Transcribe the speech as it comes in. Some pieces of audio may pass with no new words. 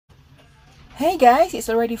Hey guys, it's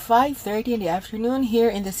already 5:30 in the afternoon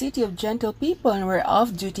here in the city of gentle people and we're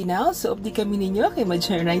off duty now. So updi kami ninyo kay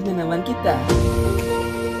mag-joyride na naman kita.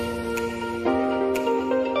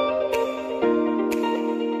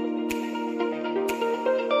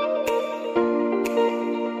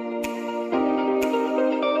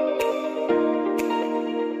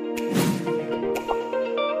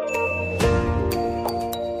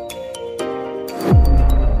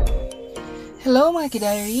 Hello mga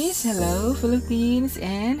Diaries, hello Philippines,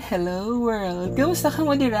 and hello world. Kamusta ka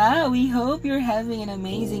mo dira? We hope you're having an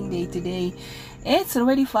amazing day today. It's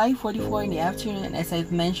already 5:44 in the afternoon and as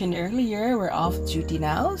I've mentioned earlier, we're off duty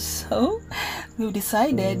now. So, we've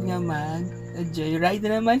decided nga mag-joyride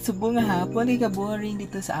na naman subong nga hapon. Kaya boring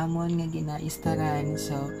dito sa amon nga ginaistaran.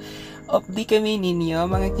 So, updi kami ninyo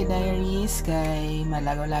mga Diaries kay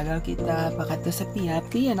malagaw-lagaw kita pakato sa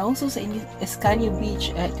Piapi and also sa Escaño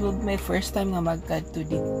Beach. It will be my first time nga magkadto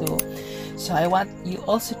dito. So I want you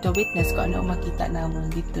also to witness kung ano makita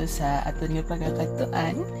namon dito sa aton nga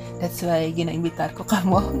pagkakatuan. That's why ginaimbitar ko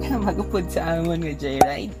kamo nga magupod sa amon nga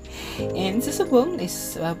joyride. And sa subong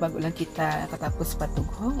is bago lang kita katapos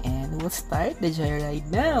patughong and we'll start the joyride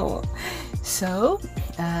now. So,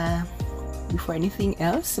 before anything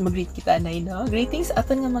else, mag-greet kita na ino. Greetings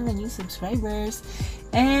aton nga mga new subscribers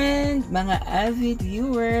and mga avid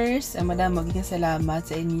viewers. Madam, magiging salamat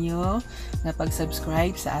sa inyo na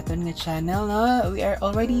pag-subscribe sa aton nga channel. No? We are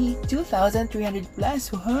already 2,300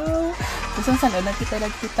 plus. Wow! So, saan lang kita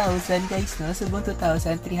nag 2,000 guys. No? Subong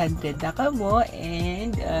 2,300 na kamo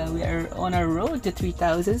and we are on our road to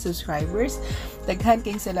 3,000 subscribers. Daghan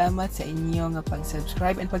kayong salamat sa inyo nga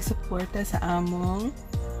pag-subscribe and pag-suporta sa among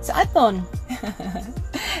sa aton.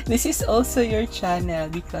 This is also your channel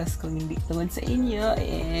because kung hindi tungod sa inyo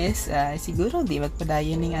is siguro di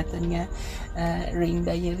magpadayon ning aton nga Rain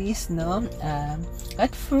Diaries, no?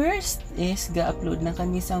 At first is ga-upload na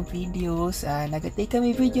kami sang videos. Nagatake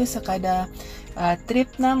kami videos sa kada trip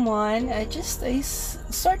namon. Just is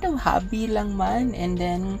sort of hobby lang man and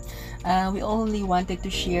then we only wanted to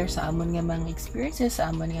share sa amon nga mga experiences, sa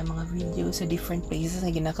amon nga mga videos sa different places nga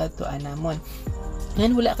ginakatuan namon.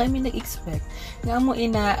 Ngayon, wala kami nag-expect nga mo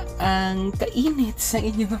ina ang kainit sa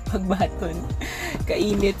inyong pagbaton.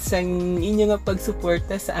 Kainit sa inyong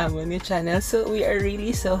pagsuporta sa amon nga channel. So, we are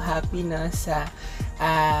really so happy na sa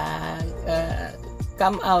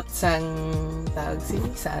come out sang tawag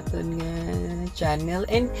sa aton nga channel.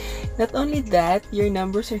 And not only that, your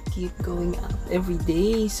numbers are keep going up every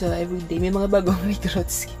day. So, every day, may mga bagong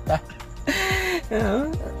recruits kita.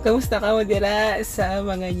 Kamusta ka mo dira sa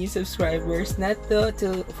mga new subscribers nato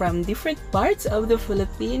from different parts of the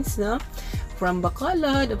Philippines, no? From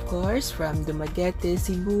Bacolod, of course, from Dumaguete,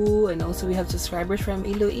 Cebu, and also we have subscribers from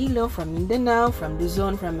Iloilo, from Mindanao, from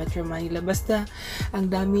Luzon, from Metro Manila. Basta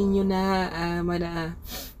ang dami nyo na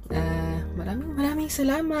maraming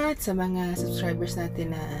salamat sa mga subscribers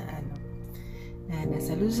natin na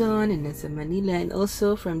nasa Luzon and nasa Manila and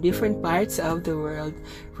also from different parts of the world,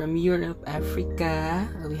 from Europe, Africa,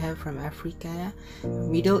 we have from Africa,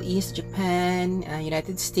 Middle East, Japan,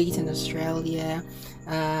 United States and Australia,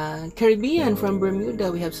 Caribbean, from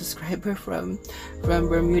Bermuda. We have subscriber from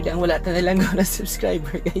Bermuda. Ang wala ta na lang na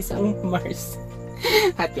subscriber guys, ang Mars.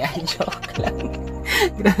 Happy joke lang.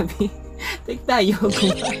 Grabe. Take tayo.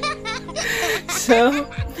 So,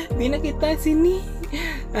 di na kita sini.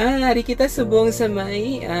 Hari kita subong sa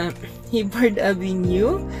may Hibbard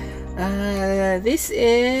Avenue. This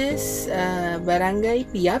is Barangay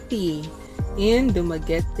Piapi in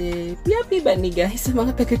Dumaguete. Piapi ba ni guys? Sa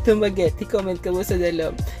mga taga Dumaguete, comment ka mo sa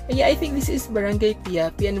dalom. Yeah, I think this is Barangay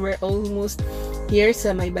Piapi and we're almost here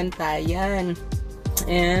sa may Bantayan.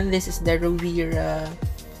 And this is the Rovira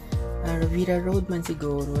Road man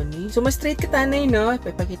siguro ni. So mas straight ka tanay, no?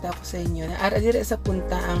 Ipapakita ko sa inyo na ara dira sa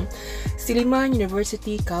punta ang Siliman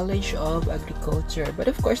University College of Agriculture. But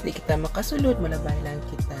of course, di kita makasulod, malabay lang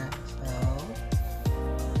kita. So,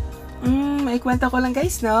 may kwenta ko lang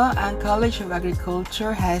guys, no? Ang College of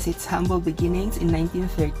Agriculture has its humble beginnings in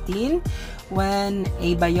 1913 when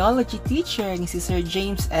a biology teacher, si Sir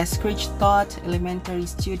James Eskridge, taught elementary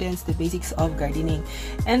students the basics of gardening.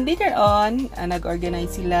 And later on,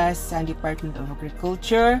 nag-organize sila sa Department of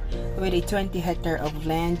Agriculture with a 20 hectare of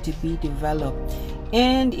land to be developed.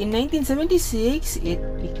 And in 1976, it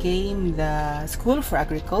became the School for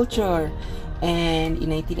Agriculture. And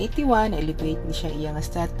in 1981, elevate ni siya iyang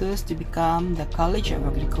status to become the College of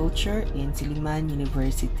Agriculture in Siliman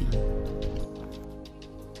University.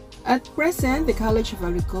 At present, the College of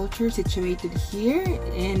Agriculture is situated here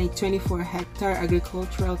in a 24-hectare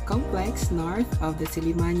agricultural complex north of the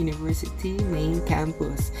Siliman University main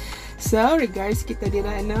campus. So, regards kita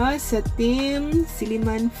dira sa Team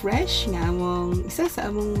Siliman Fresh nga among isa sa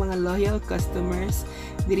among mga loyal customers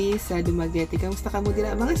diri sa Dumaguete. Kamusta ka mo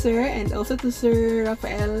dira mga sir? And also to Sir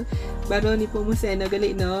Rafael Baroni Pumuseno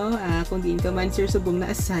gali no. Kung diin ka man sir subong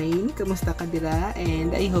na assign, kamusta ka dira?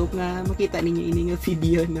 And I hope nga makita ninyo ini nga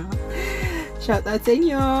video no. Shout out sa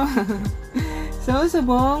inyo. So,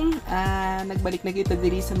 subong, nagbalik na kita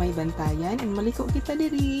diri sa may Bantayan and maliko kita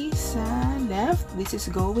diri sa left. This is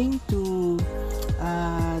going to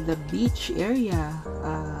the beach area.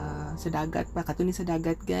 Sa dagat pa, katunin sa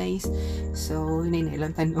dagat guys. So,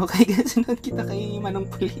 hinay-nailang tanong kay sunod kita kayo yung manong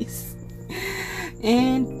police.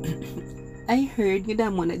 And, I heard nga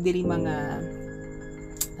damo na diri mga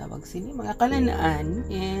tawag sini, mga kalanaan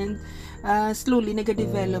and slowly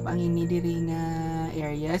nag-develop ang ini diri nga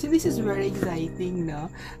area. So this is very exciting,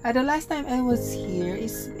 no? The last time I was here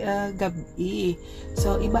is gabi.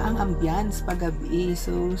 So iba ang ambiance pag gabi.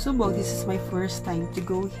 So subong this is my first time to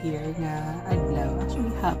go here nga adlaw.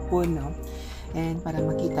 Actually hapon, no? And para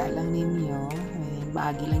makita lang ninyo,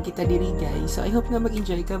 baagi lang kita diri guys. So I hope na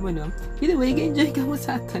mag-enjoy ka mo no. By the way, enjoy ka mo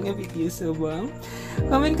sa aton nga video subong.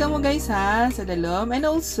 Comment ka mo guys ha sa dalom, and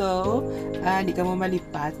also di ka mo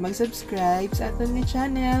malipat mag-subscribe sa aton nga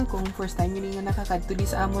channel kung first time yun nga nakakadto di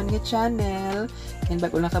sa amon nga channel, and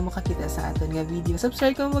bago lang ka mo kakita sa aton nga video,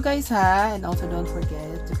 subscribe ka mo guys ha, and also don't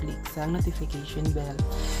forget to click sa notification bell.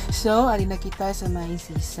 So ari na kita sa may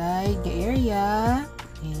Seaside nga area,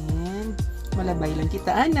 and malabay lang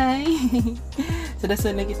kita anay. So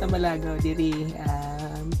dason na kita malagaw diri.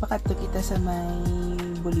 Pakato kita sa may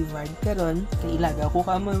Boulevard karon kay ilagaw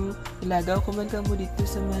ko man kamo dito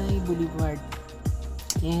sa may Boulevard.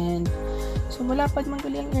 And so malapad man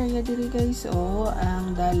gali ang area diri guys.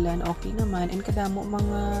 Ang dalan okay naman and kadamo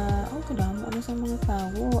ano sa mga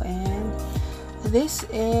tao, and this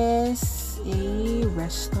is a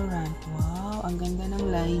restaurant. Wow, ang ganda ng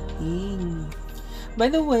lighting. By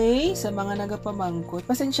the way, sa mga nagapamangkot,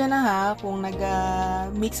 pasensya na ha kung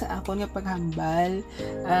naga-mix ang ako nga paghambal.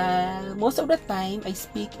 Most of the time, I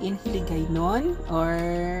speak in Hiligaynon, or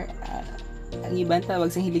ang ibang tawag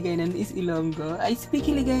sa Hiligaynon is Ilonggo. I speak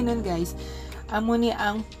Hiligaynon guys. Amo ini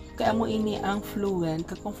ang fluent,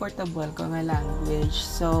 ka-comfortable ko nga language.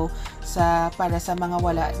 So, para sa mga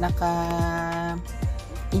wala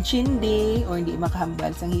intindi o hindi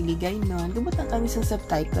makahambal sa Hiligaynon, gumutan kami sa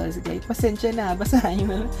subtitles guys. Pasensya na, basahin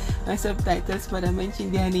mo ang subtitles para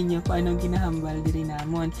maintindihan ninyo kung anong ginahambal diri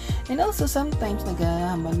namon. And also sometimes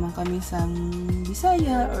nagahambal man kami sa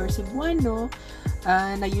Bisaya or Cebuano.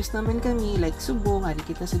 Na-use naman kami like subong, ari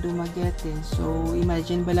kita sa Dumaguete. So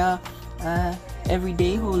imagine bala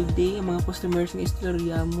everyday, whole day, ang mga customers ng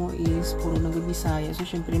istorya mo is puro nag-Bisaya. So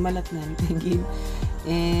syempre malatnan kagin.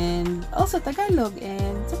 And also Tagalog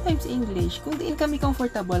and sometimes English. Kung diin kami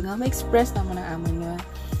comfortable nga ma-express naman ang amon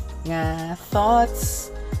nga thoughts,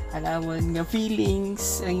 ang amon nga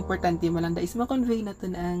feelings, ang importante man lang is ma-convey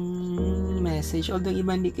natin ang message. Although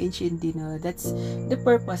iban di ka-intindi, no? That's the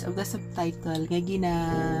purpose of the subtitle nga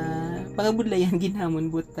pangabudlayan ginamon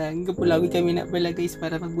butang. Kapulawi kami na pala guys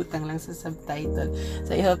para magbutang lang sa subtitle.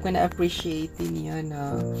 So I hope na appreciate niyo,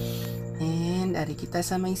 no? And ari kita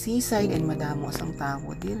sa may Seaside and madamo sang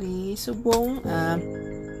tao diri. Subong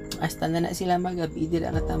hasta na sila magabi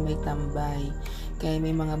dira nga tambay-tambay. Kay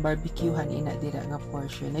may mga barbecuehan ina dira nga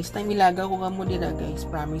portion. Next time ilagaw ko kamo dira guys,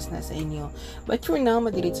 promise na sa inyo. But for now,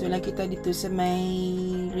 madiretso lang kita dito sa may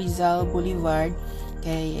Rizal Boulevard.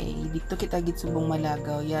 Kay dito kita gitsubong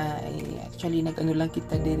malagaw. Actually nag-ano lang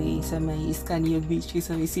kita diri sa may Escaño Beach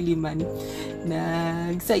sa may Siliman.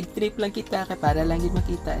 Nag-side trip lang kita kay para lang gid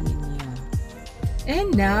makita ninyo.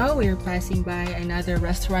 And now, we're passing by another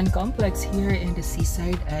restaurant complex here in the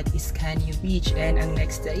Seaside at Escaño Beach. And ang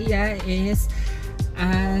next iya is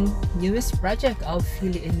ang newest project of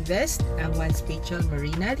Philinvest, ang One Spatial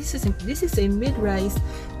Marina. This is a mid-rise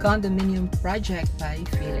condominium project by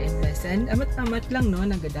Philinvest. And amat-amat lang no,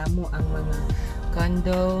 nagadamo ang mga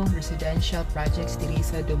condo, residential projects diri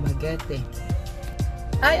sa Dumaguete.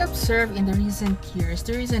 I observe in the recent years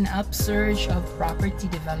there is an upsurge of property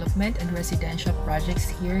development and residential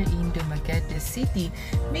projects here in Dumaguete City.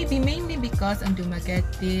 Maybe mainly because ang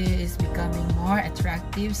Dumaguete is becoming more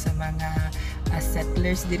attractive sa mga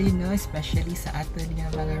settlers diri, no? Especially sa aton nga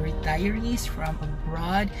mga retirees from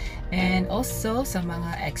abroad, and also sa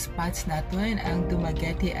mga expats naton. Ang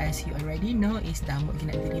Dumaguete, as you already know, is damo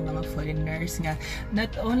gina diri mga foreigners nga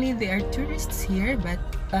not only they are tourists here but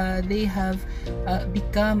they have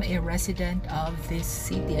become a resident of this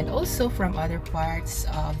city and also from other parts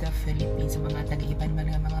of the Philippines. Mga taga-iban man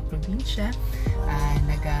nga mga probinsya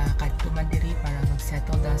nagakatuman diri para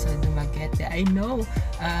mag-settle down sa Dumaguete. I know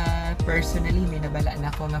personally may nabala na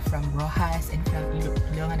ako nga from Rojas and from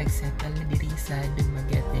Iloilo nga nag-settle na diri sa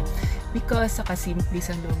Dumaguete because sa kasimple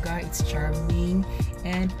sa lugar, it's charming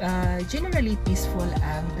and generally peaceful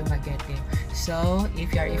ang Dumaguete. So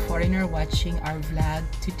if you are a foreigner watching our vlog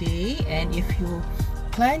today and if you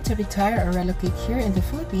plan to retire or relocate here in the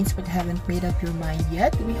Philippines but haven't made up your mind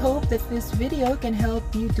yet, we hope that this video can help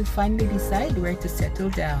you to finally decide where to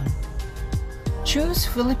settle down. Choose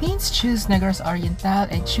Philippines, choose Negros Oriental,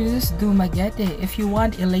 and choose Dumaguete. If you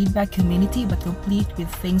want a laid-back community but complete with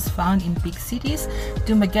things found in big cities,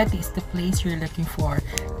 Dumaguete is the place you're looking for.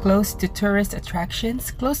 Close to tourist attractions,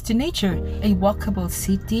 close to nature, a walkable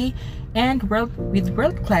city, and with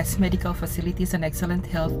world-class medical facilities and excellent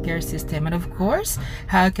healthcare system. And of course,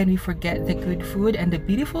 how can we forget the good food and the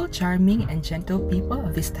beautiful, charming, and gentle people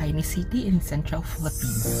of this tiny city in central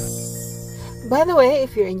Philippines. By the way,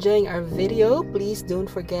 if you're enjoying our video, please don't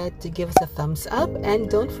forget to give us a thumbs up and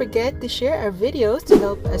don't forget to share our videos to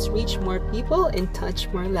help us reach more people and touch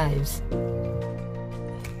more lives.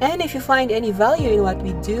 And if you find any value in what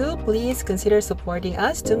we do, please consider supporting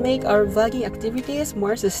us to make our vlogging activities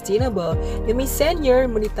more sustainable. You may send your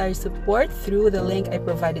monetary support through the link I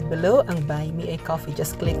provided below, ang Buy Me a Coffee.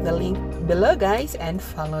 Just click the link below, guys, and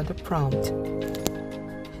follow the prompt.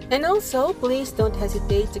 And also, please don't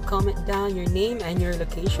hesitate to comment down your name and your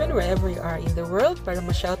location wherever you are in the world para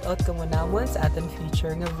ma-shoutout ka mo namon sa aton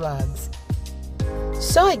future nga vlogs.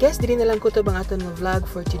 So, I guess dili na lang ko to bang aton nga vlog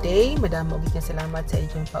for today. Madamo gid nga salamat sa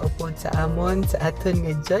inyong paupod sa amon sa aton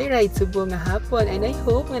nga Joyride Subo nga hapon. And I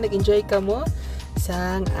hope nga nag-enjoy ka mo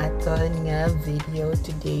sang aton nga video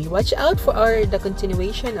today. Watch out for the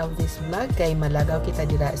continuation of this vlog kay malagaw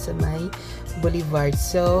kita dira sa may Boulevard.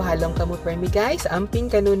 So, halong kamo per me guys.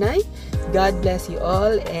 Amping kanunay. God bless you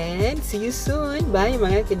all and see you soon. Bye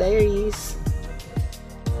mga ka-diaries.